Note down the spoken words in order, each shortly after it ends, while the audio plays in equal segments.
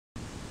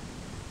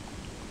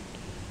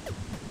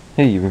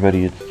Hey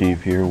everybody, it's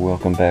Steve here.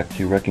 Welcome back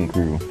to Wrecking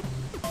Crew.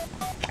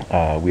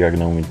 We are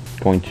going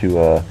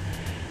to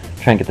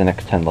try and get the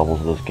next 10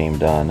 levels of this game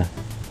done.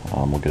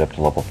 We'll get up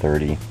to level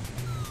 30.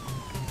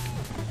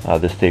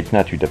 This stage's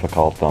not too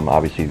difficult.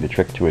 Obviously the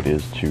trick to it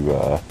is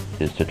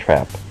to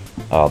trap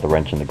the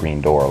wrench in the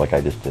green door like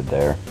I just did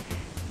there.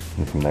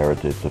 And from there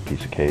it's a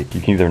piece of cake.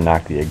 You can either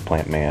knock the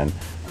eggplant man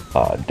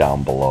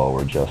down below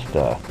or just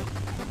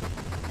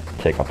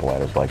take up the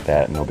ladders like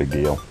that, no big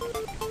deal.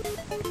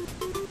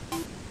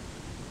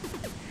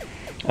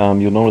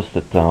 You'll notice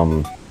that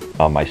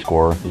my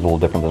score is a little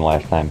different than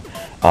last time.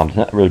 There's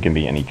not really going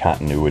to be any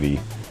continuity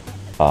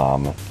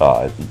to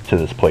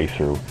this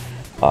playthrough,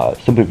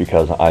 simply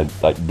because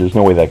there's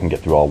no way that I can get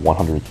through all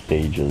 100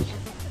 stages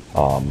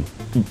on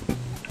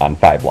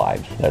 5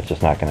 lives. That's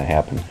just not going to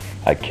happen.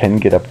 I can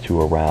get up to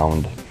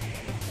around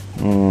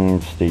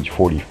stage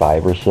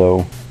 45 or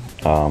so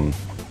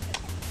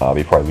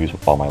before I lose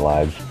all my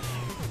lives.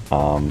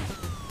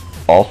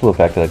 Also the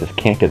fact that I just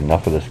can't get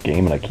enough of this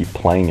game and I keep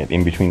playing it.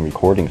 In between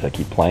recordings I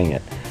keep playing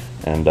it.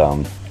 And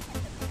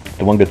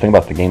the one good thing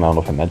about the game, I don't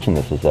know if I mentioned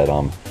this, is that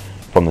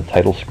from the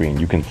title screen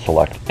you can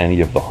select any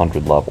of the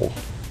 100 levels.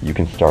 You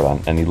can start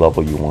on any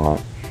level you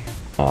want.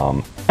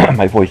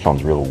 My voice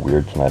sounds real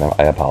weird tonight,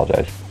 I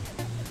apologize.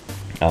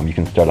 You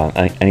can start on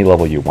any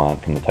level you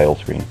want from the title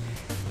screen.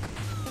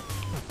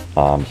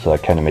 So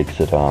that kind of makes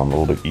it a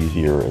little bit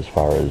easier as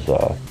far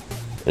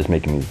as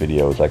making these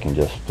videos. I can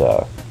just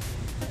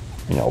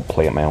you know,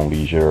 play at my own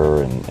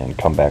leisure and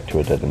come back to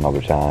it at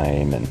another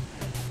time. And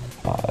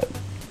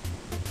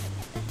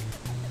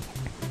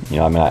you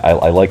know, I mean,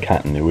 I like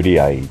continuity.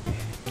 I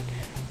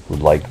would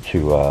like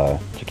to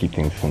keep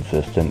things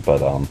consistent, but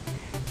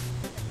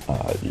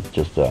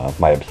just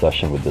my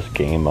obsession with this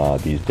game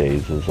these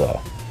days is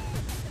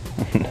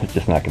it's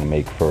just not going to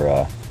make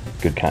for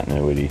good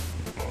continuity.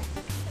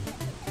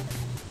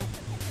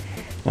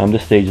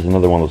 This stage is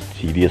another one of those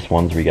tedious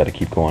ones where you got to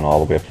keep going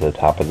all the way up to the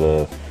top of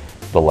the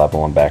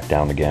level and back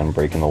down again,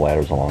 breaking the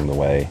ladders along the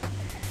way.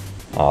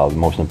 The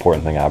most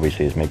important thing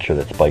obviously is make sure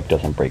that Spike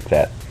doesn't break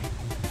that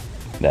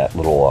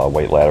little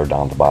white ladder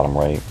down at the bottom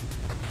right.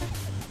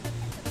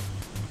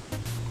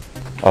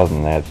 Other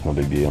than that, it's no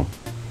big deal.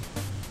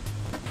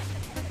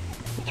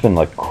 It's been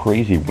like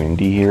crazy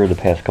windy here the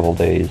past couple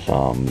days,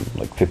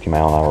 like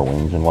 50-mile-an-hour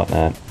winds and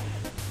whatnot.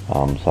 So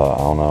I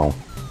don't know.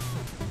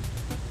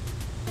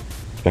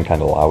 It's been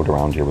kind of loud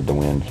around here with the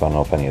wind, so I don't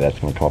know if any of that's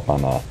going to come up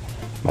on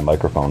my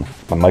microphone.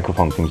 My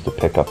microphone seems to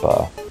pick up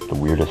the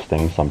weirdest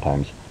things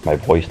sometimes. My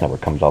voice never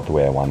comes out the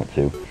way I want it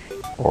to,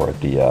 or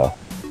at the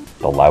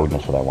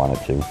loudness that I want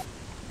it to.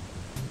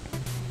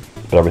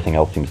 But everything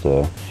else seems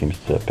to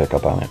pick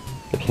up on it.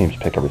 It seems to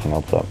pick everything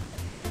else up.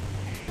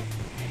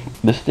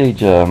 This stage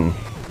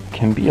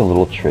can be a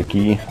little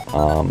tricky.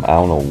 I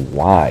don't know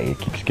why it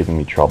keeps giving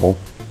me trouble.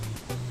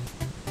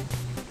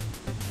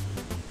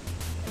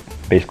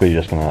 Basically,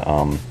 you're just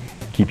gonna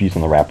keep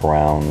using the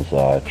wraparounds,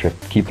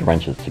 keep the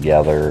wrenches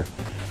together.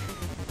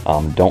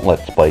 Don't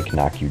let Spike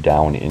knock you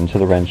down into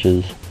the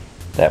wrenches.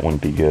 That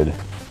wouldn't be good.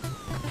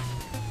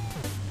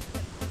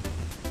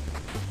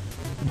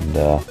 And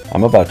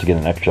I'm about to get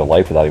an extra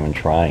life without even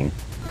trying.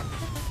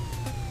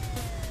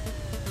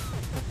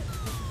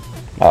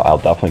 I'll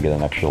definitely get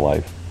an extra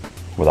life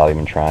without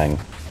even trying.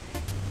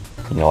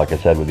 You know, like I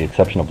said, with the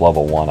exception of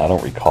level 1, I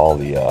don't recall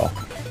the,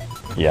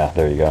 yeah,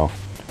 there you go.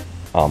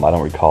 I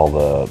don't recall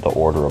the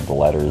order of the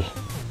letters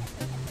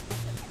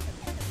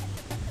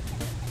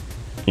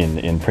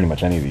in pretty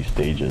much any of these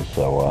stages,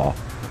 so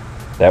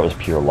that was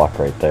pure luck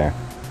right there.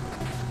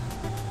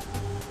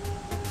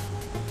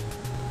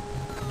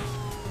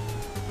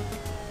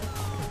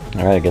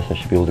 Alright, I guess I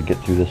should be able to get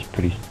through this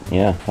pretty...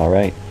 yeah,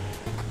 alright.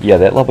 Yeah,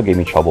 that level gave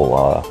me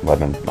trouble when I've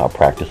been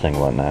practicing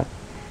and whatnot.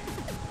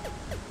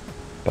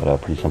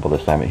 But pretty simple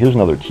this time. Here's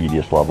another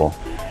tedious level.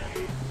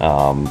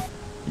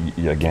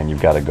 Again,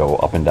 you've got to go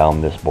up and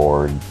down this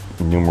board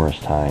numerous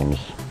times.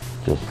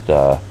 Just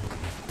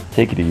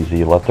take it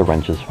easy, let the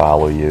wrenches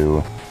follow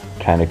you,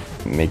 kind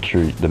of make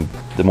sure...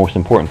 The most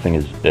important thing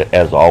is,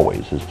 as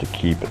always, is to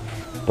keep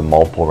the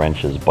multiple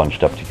wrenches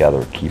bunched up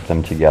together. Keep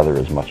them together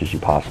as much as you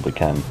possibly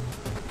can.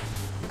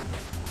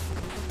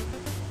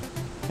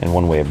 And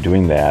one way of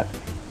doing that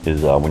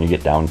is when you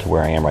get down to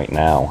where I am right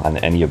now, on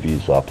any of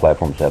these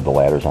platforms that have the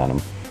ladders on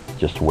them,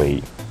 just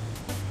wait.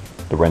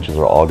 The wrenches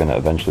are all going to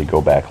eventually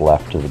go back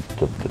left to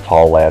the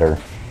tall ladder.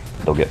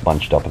 They'll get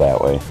bunched up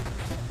that way.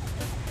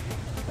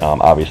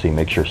 Obviously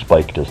make sure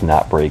Spike does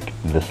not break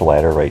this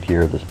ladder right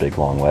here, this big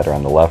long ladder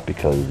on the left,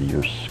 because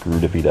you're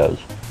screwed if he does.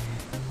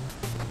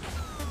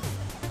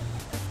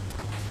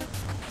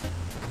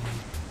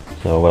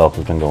 So what else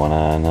has been going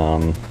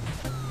on?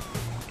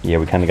 Yeah,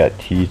 we kind of got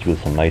teased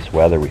with some nice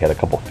weather. We had a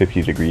couple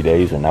 50-degree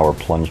days, and now we're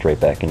plunged right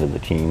back into the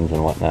teens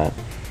and whatnot,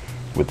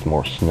 with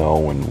more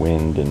snow and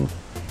wind, and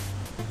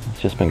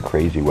it's just been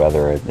crazy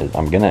weather.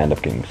 I'm going to end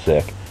up getting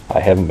sick. I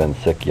haven't been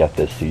sick yet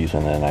this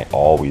season, and I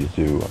always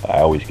do. I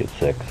always get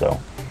sick, so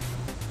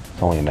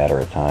it's only a matter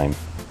of time.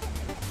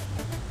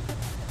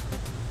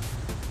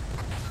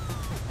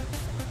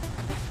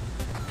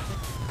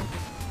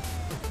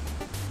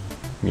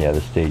 Yeah,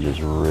 this stage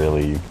is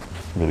really,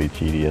 really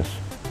tedious.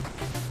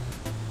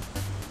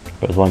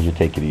 But as long as you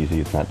take it easy,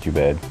 it's not too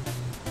bad.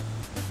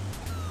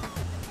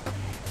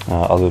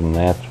 Other than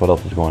that, what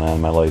else is going on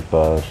in my life?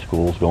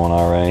 School's going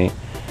alright.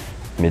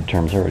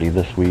 Midterms already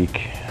this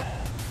week.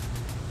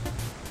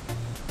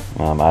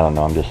 I don't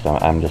know,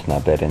 I'm just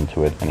not that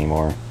into it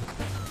anymore.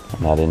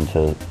 I'm not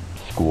into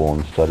school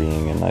and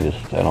studying, and I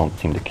don't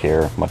seem to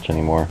care much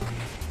anymore.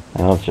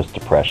 I know it's just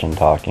depression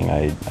talking.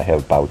 I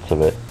have bouts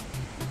of it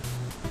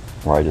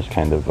where I just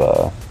kind of,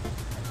 I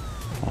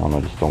don't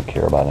know, just don't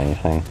care about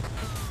anything.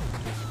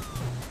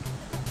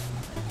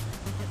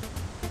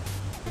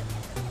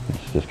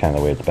 It's just kind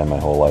of the way it's been my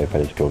whole life.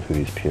 I just go through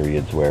these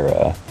periods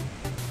where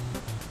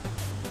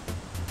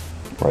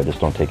I just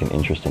don't take an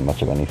interest in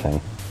much of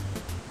anything.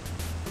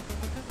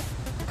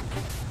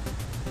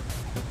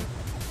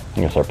 I'm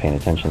going to start paying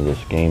attention to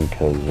this game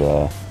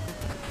because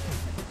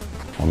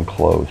I'm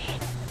close.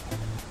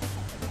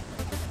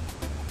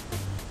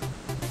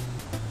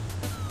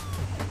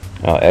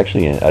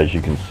 Actually, as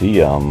you can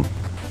see, of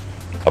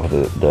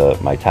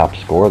my top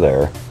score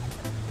there,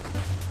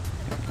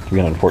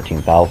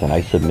 314,000.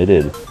 I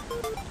submitted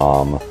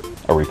a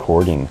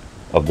recording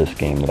of this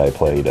game that I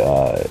played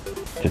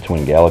to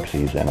Twin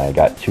Galaxies, and I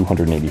got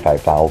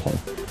 285,000.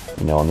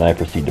 You know, and then I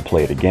proceed to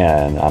play it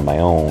again on my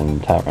own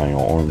time,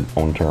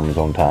 own terms,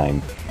 own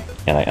time,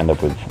 and I end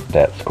up with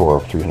that score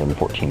of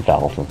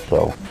 314,000.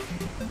 So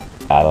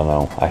I don't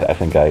know. I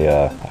think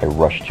I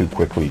rushed too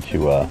quickly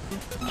to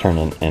turn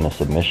in a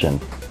submission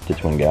to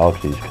Twin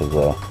Galaxies because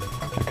I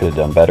could have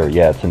done better.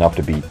 Yeah, it's enough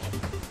to beat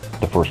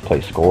the first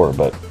place score,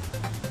 but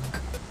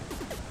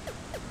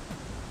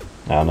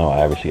I don't know.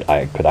 I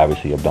could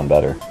obviously have done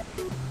better.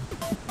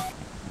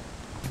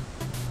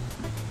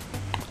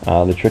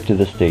 The trick to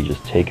this stage is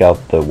take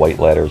out the white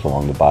ladders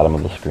along the bottom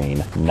of the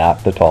screen,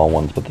 not the tall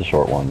ones but the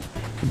short ones.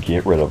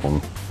 Get rid of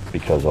them,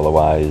 because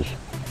otherwise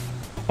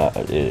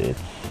I'm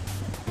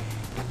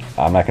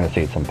not going to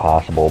say it's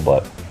impossible,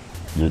 but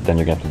then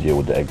you're going to have to deal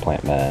with the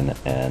eggplant men,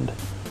 and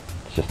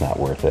it's just not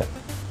worth it.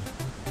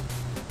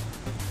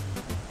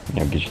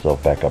 You know, get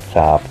yourself back up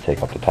top,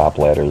 take out the top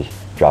ladders,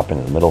 drop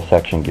into the middle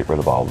section, get rid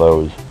of all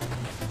those,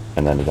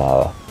 and then it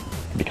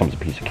becomes a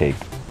piece of cake.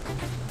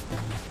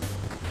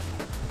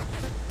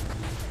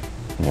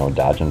 You know,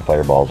 dodging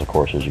fireballs, of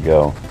course, as you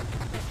go.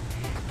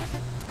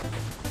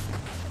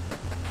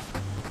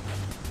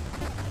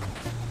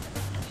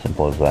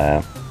 Simple as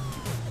that.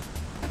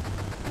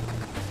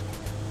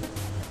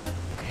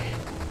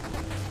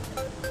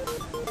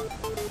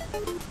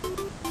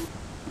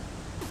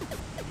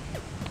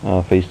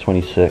 Phase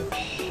 26.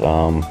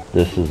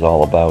 This is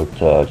all about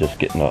just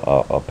getting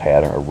a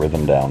pattern, a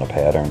rhythm down, a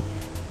pattern.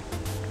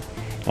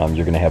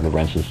 You're going to have the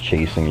wrenches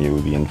chasing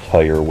you the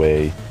entire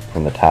way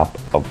from the top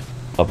of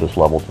this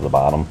level to the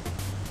bottom.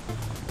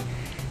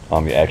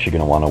 You're actually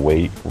going to want to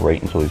wait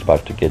right until he's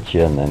about to get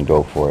you and then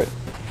go for it.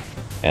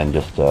 And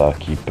just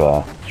keep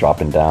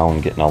dropping down,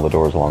 getting all the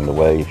doors along the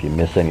way. If you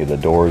miss any of the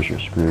doors, you're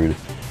screwed.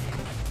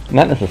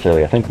 Not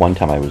necessarily. I think one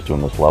time I was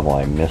doing this level,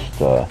 I missed,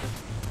 I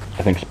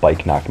think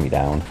Spike knocked me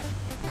down.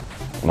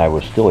 And I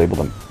was still able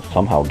to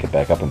somehow get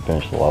back up and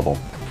finish the level.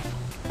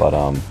 But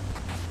I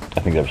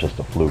think that was just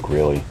a fluke,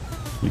 really.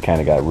 You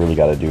kind of really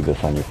got to do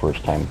this on your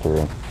first time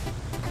through.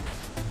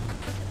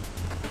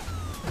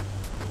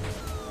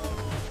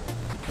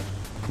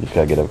 You just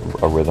got to get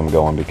a rhythm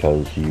going,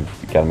 because you've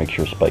got to make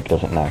sure Spike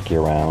doesn't knock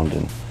you around,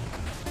 and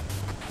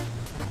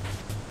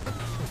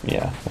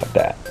yeah, like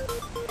that.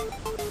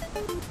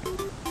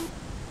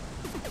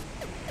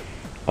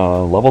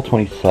 Level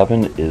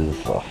 27 is,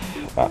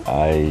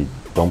 I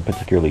don't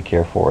particularly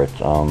care for it.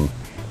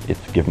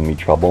 It's given me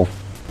trouble.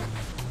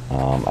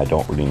 I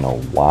don't really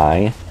know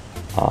why.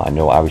 I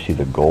know obviously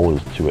the goal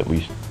is to at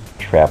least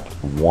trap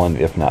one,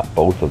 if not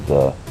both, of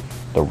the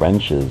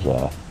wrenches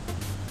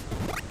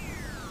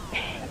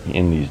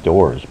in these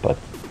doors, but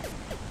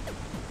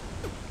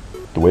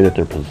the way that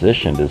they're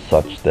positioned is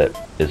such that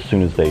as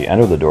soon as they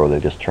enter the door,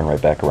 they just turn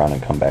right back around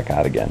and come back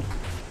out again.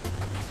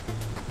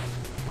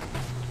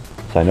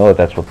 So I know that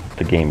that's what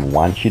the game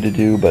wants you to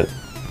do, but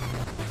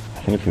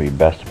I think it's going to be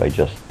best if I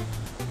just,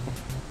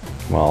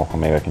 well,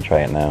 maybe I can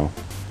try it now.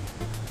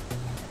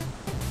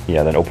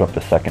 Yeah, then open up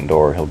the second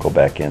door, he'll go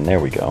back in.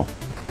 There we go.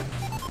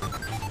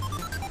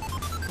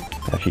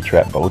 Actually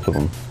trap both of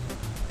them.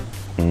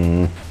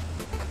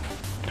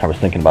 I was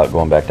thinking about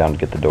going back down to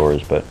get the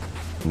doors, but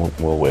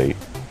we'll wait.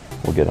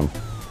 We'll get them.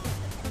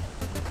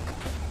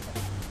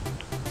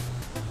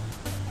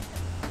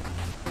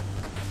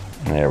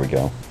 There we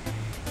go.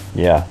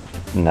 Yeah,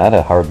 not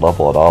a hard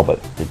level at all,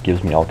 but it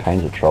gives me all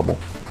kinds of trouble.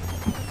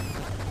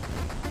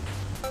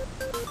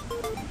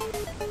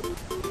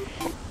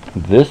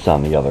 This,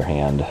 on the other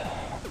hand,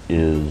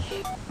 is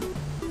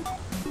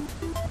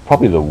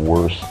probably the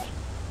worst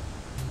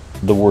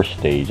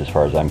stage as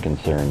far as I'm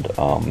concerned,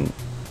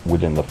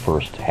 within the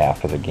first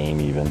half of the game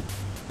even.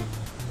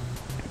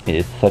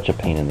 It's such a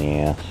pain in the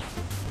ass.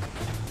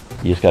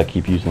 You just gotta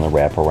keep using the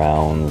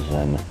wraparounds,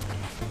 and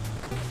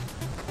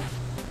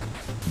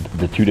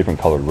the two different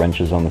colored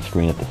wrenches on the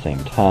screen at the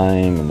same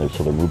time, and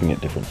so they're moving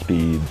at different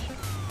speeds.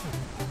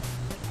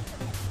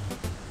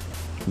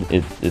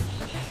 It's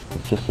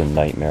just a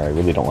nightmare. I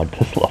really don't like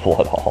this level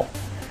at all.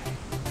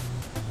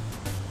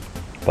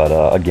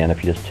 But again,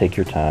 if you just take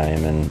your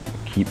time and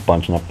keep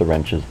bunching up the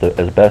wrenches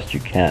as best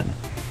you can,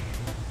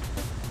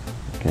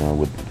 you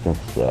know, since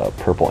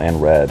purple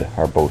and red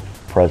are both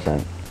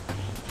present,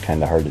 it's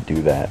kind of hard to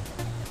do that.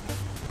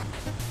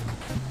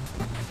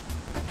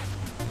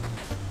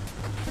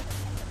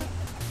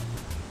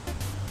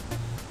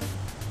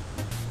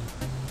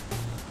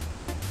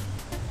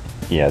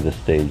 Yeah, this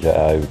stage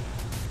I've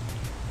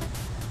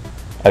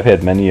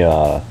had many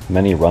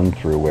run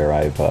through where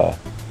I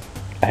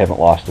haven't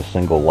lost a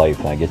single life,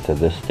 and I get to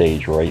this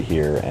stage right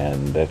here,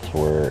 and that's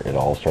where it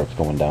all starts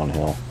going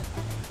downhill.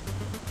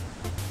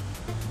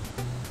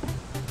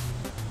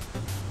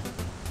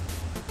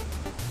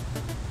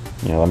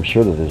 You know, I'm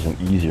sure that there's an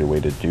easier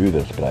way to do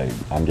this, but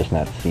I'm just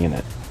not seeing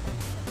it.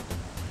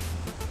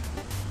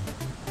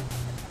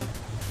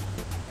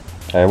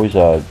 I always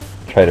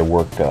try to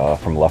work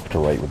from left to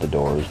right with the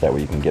doors, that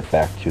way you can get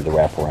back to the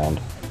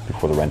wraparound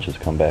before the wrenches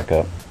come back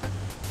up.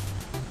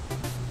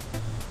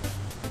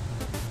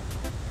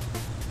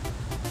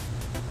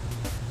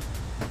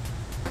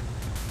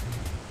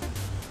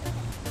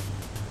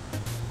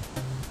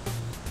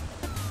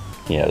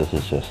 Yeah, this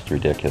is just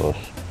ridiculous.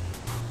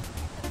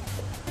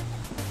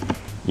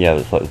 Yeah,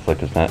 it's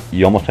like it's not.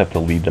 You almost have to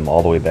lead them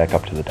all the way back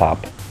up to the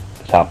top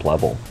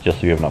level, just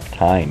so you have enough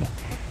time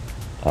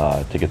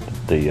to get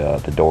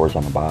the doors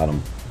on the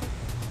bottom.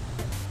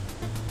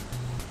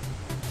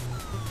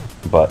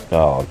 But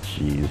oh,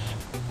 jeez.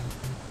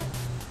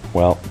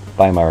 Well,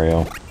 bye,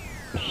 Mario.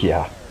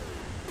 Yeah.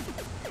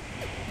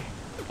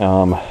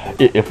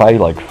 If I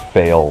like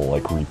fail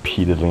like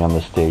repeatedly on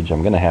this stage,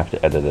 I'm gonna have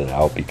to edit it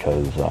out,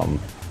 because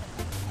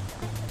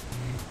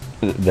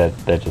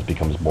that just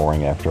becomes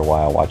boring after a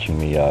while, watching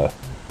me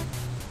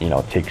you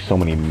know, take so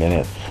many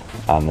minutes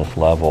on this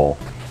level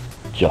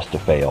just to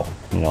fail.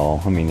 You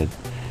know, I mean,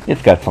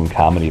 it's got some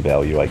comedy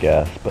value, I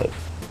guess, but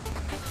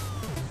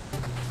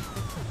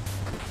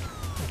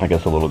I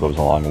guess a little goes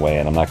a long way,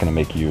 and I'm not going to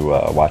make you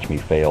watch me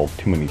fail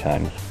too many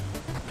times.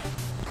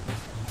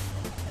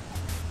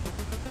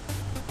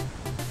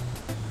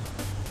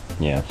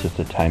 Yeah, it's just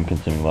a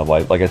time-consuming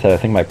level. Like I said, I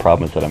think my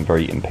problem is that I'm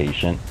very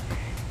impatient.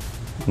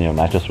 You know,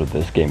 not just with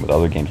this game, with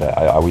other games,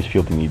 I always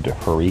feel the need to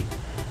hurry,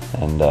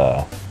 and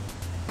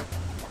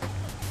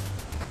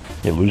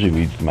it usually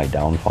leads to my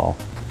downfall.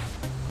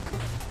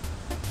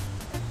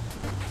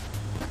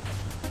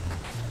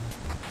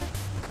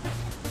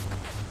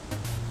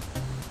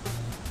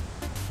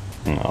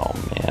 Oh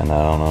man,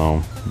 I don't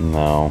know.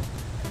 No.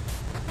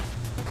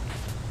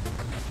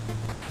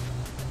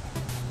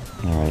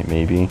 Alright,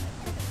 maybe.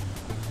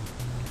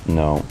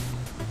 No.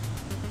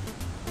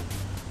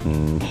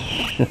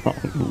 Oh,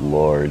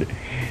 Lord.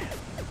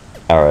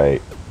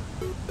 Alright.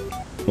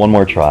 One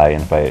more try,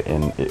 and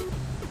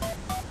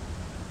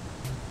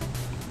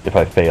if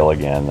I fail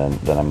again,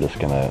 then I'm just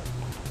gonna,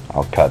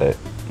 I'll cut it.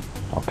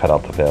 I'll cut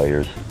out the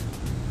failures.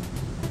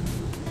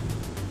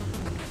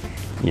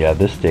 Yeah,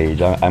 this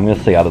stage, I'm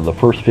gonna say out of the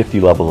first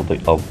 50 levels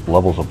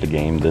of the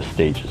game, this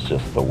stage is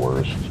just the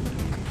worst.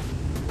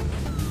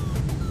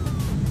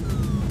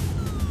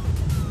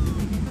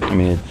 I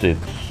mean,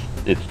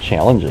 it's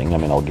challenging. I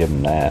mean, I'll give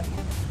them that.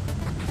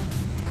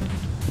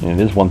 And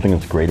it is one thing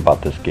that's great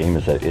about this game,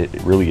 is that it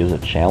really is a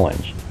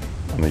challenge.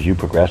 As you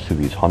progress through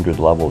these 100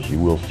 levels, you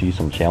will see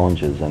some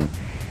challenges, and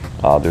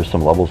there's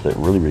some levels that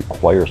really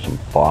require some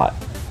thought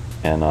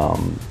and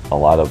a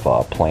lot of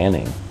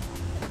planning.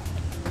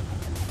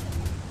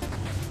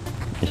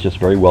 It's just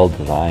very well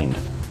designed.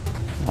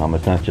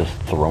 It's not just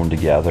thrown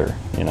together,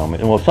 you know.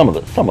 Well, some of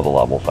the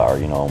levels are,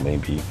 you know,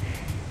 maybe.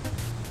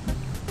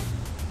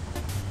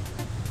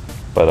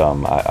 But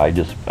I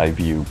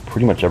view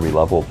pretty much every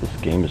level of this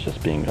game as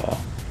just being a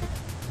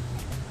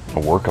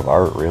work of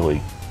art,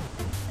 really.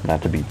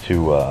 Not to be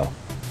too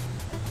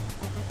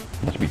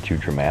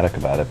dramatic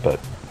about it, but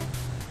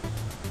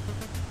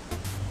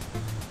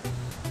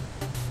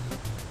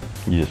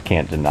you just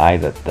can't deny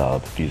that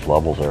these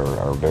levels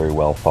are very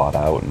well thought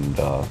out and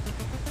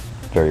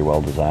very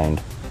well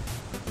designed.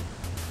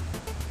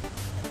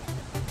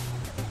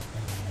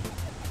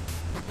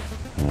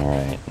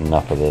 Alright,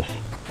 enough of this.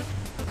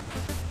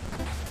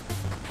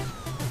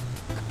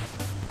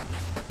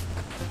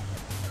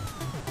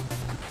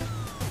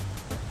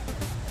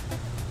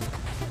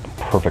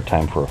 Perfect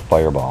time for a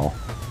fireball.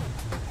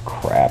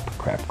 Crap.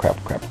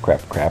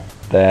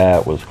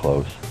 That was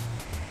close.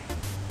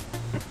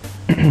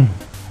 I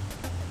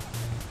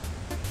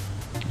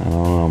don't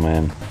know,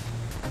 man.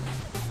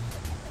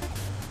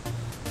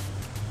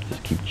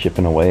 Just keep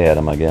chipping away at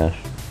him, I guess.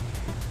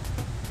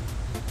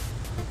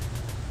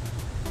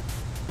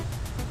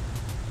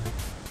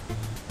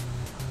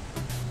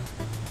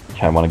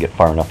 I want to get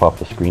far enough off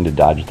the screen to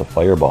dodge the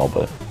fireball,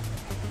 but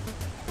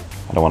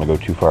I don't want to go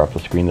too far off the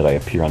screen that I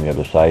appear on the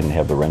other side and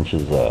have the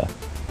wrenches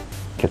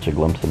catch a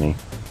glimpse of me.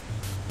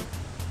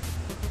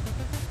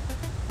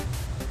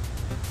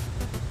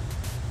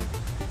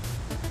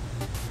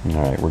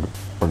 Alright,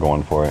 we're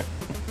going for it.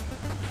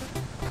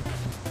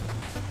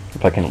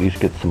 If I can at least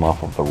get some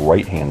off of the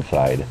right-hand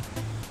side,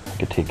 I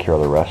could take care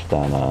of the rest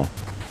on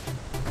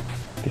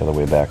the other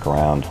way back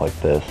around like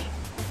this.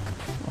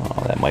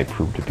 Oh, that might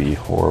prove to be a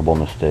horrible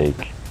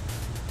mistake.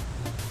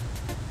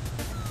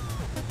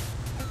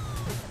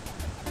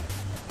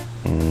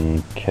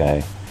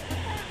 Okay.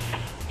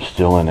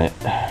 Still in it.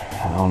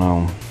 I don't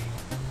know.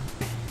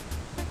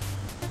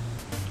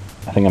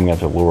 I think I'm going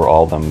to have to lure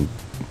all of them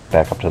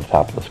back up to the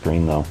top of the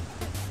screen, though.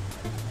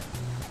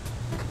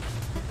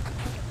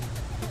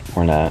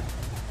 Or not.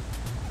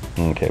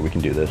 Okay, we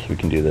can do this. We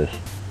can do this.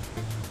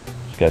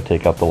 Just got to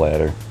take out the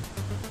ladder.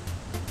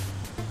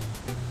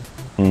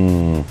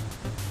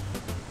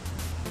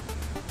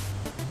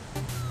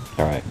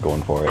 Alright,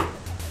 going for it.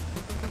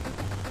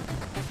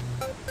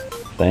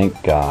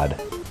 Thank God.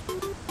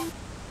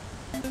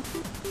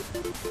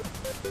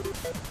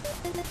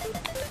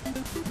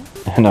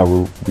 And now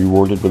we're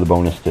rewarded with a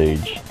bonus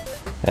stage.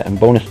 And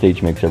bonus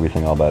stage makes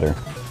everything all better.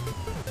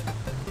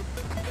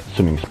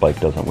 Assuming Spike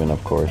doesn't win,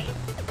 of course.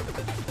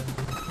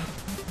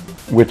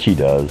 Which he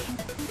does.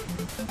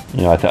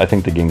 You know, I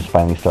think the game's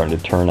finally starting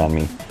to turn on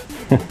me.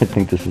 I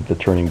think this is the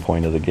turning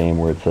point of the game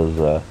where it says,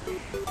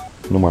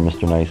 no more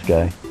Mr. Nice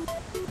Guy.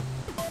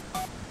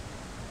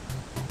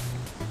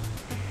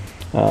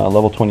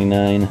 Level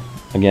 29.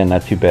 Again,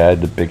 not too bad.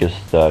 The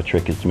biggest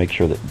trick is to make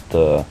sure that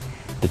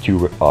the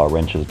two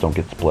wrenches don't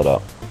get split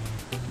up.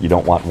 You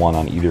don't want one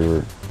on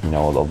either, you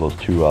know, of those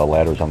two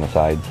ladders on the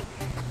sides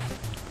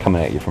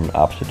coming at you from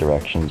opposite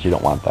directions. You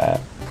don't want that.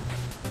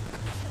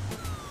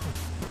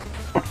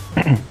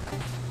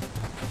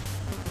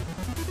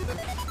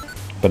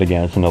 But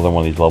again, it's another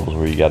one of these levels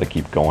where you got to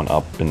keep going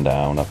up and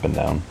down, up and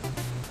down.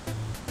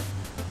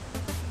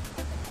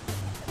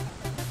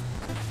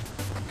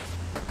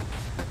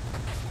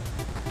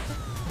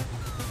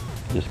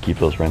 Just keep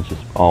those wrenches.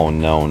 Oh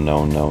no,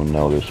 no, no,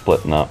 no, they're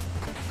splitting up.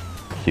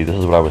 See, this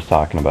is what I was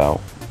talking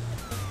about.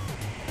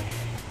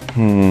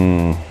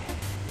 Can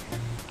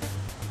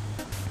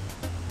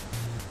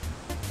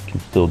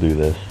still do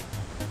this.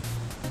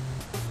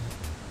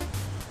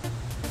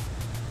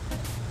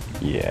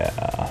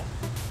 Yeah.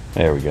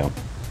 There we go.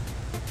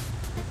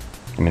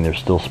 I mean, they're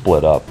still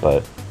split up,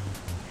 but...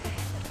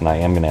 And I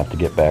am going to have to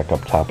get back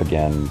up top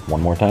again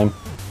one more time.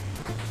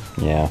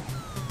 Yeah.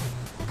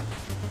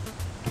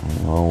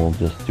 Well, we'll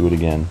just do it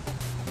again.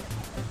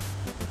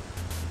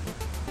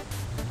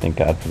 Thank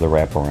God for the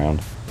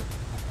wraparound.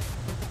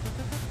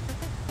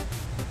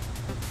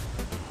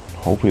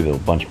 Hopefully they'll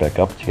bunch back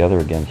up together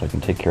again so I can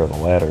take care of the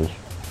ladders.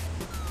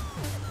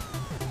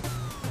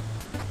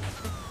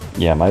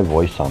 Yeah, my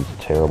voice sounds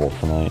terrible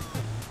tonight.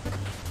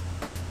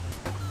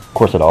 Of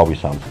course it always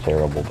sounds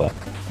terrible, but...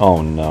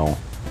 Oh no.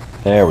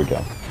 There we go.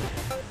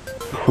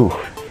 Whew.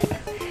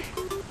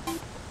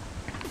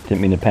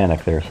 Didn't mean to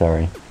panic there,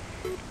 sorry.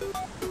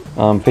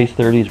 Phase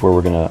 30 is where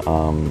we're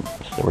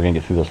gonna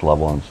get through this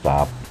level and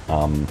stop.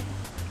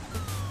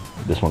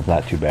 This one's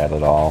not too bad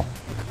at all.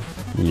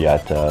 You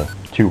got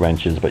two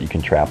wrenches, but you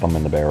can trap them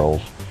in the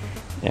barrels,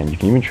 and you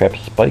can even trap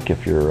Spike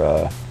if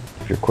you're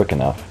quick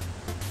enough.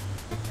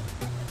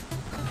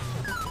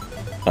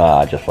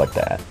 Just like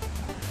that.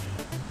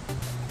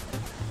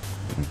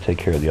 And take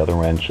care of the other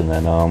wrench, and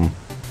then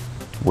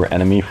we're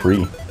enemy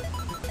free.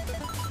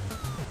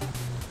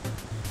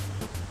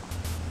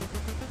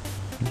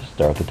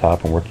 Start at the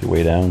top and work your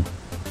way down.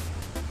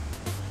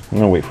 I'm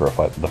gonna wait for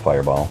the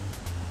fireball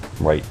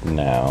right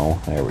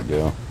now. There we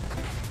go.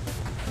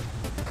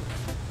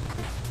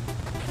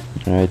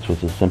 Alright, so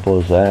it's as simple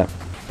as that.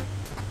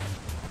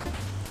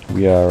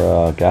 We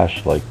are,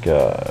 gosh, like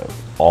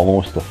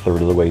almost a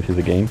third of the way through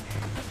the game.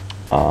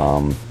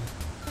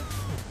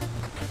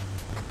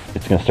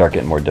 It's gonna start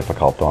getting more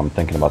difficult, though. I'm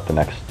thinking about the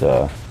next...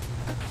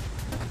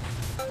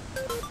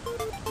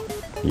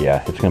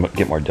 Yeah, it's going to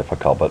get more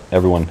difficult, but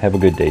everyone have a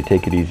good day,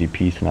 take it easy,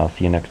 peace, and I'll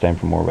see you next time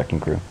for more Wrecking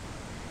Crew.